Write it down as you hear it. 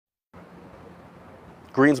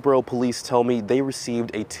Greensboro Police tell me they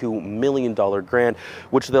received a $2 million grant,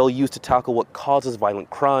 which they'll use to tackle what causes violent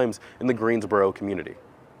crimes in the Greensboro community.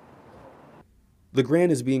 The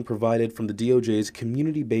grant is being provided from the DOJ's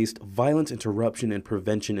Community-Based Violence Interruption and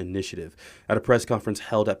Prevention Initiative. At a press conference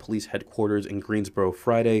held at police headquarters in Greensboro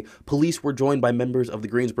Friday, police were joined by members of the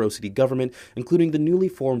Greensboro city government, including the newly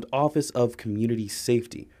formed Office of Community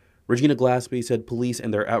Safety. Regina Glaspie said police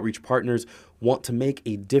and their outreach partners want to make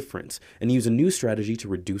a difference and use a new strategy to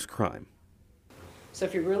reduce crime. So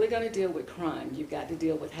if you're really going to deal with crime, you've got to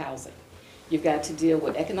deal with housing. You've got to deal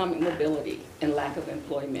with economic mobility and lack of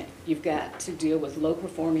employment. You've got to deal with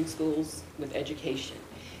low-performing schools, with education,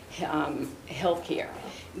 healthcare.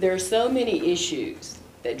 There are so many issues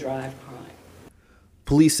that drive crime.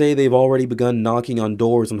 Police say they've already begun knocking on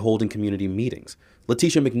doors and holding community meetings.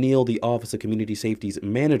 Letitia McNeil, the Office of Community Safety's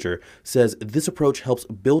manager, says this approach helps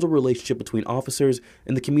build a relationship between officers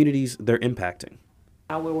and the communities they're impacting.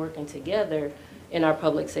 How we're working together in our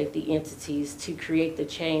public safety entities to create the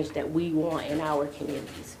change that we want in our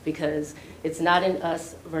communities, because it's not in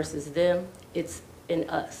us versus them, it's in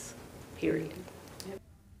us, period.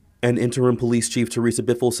 And Interim Police Chief Teresa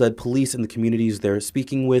Biffle said police and the communities they're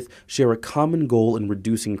speaking with share a common goal in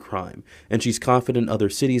reducing crime, and she's confident other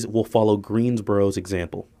cities will follow Greensboro's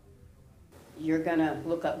example. You're going to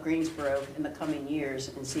look up Greensboro in the coming years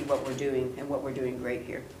and see what we're doing and what we're doing great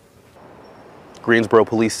here. Greensboro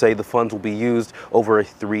Police say the funds will be used over a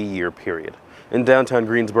 3-year period. In downtown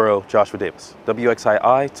Greensboro, Joshua Davis,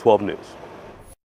 WXII 12 News.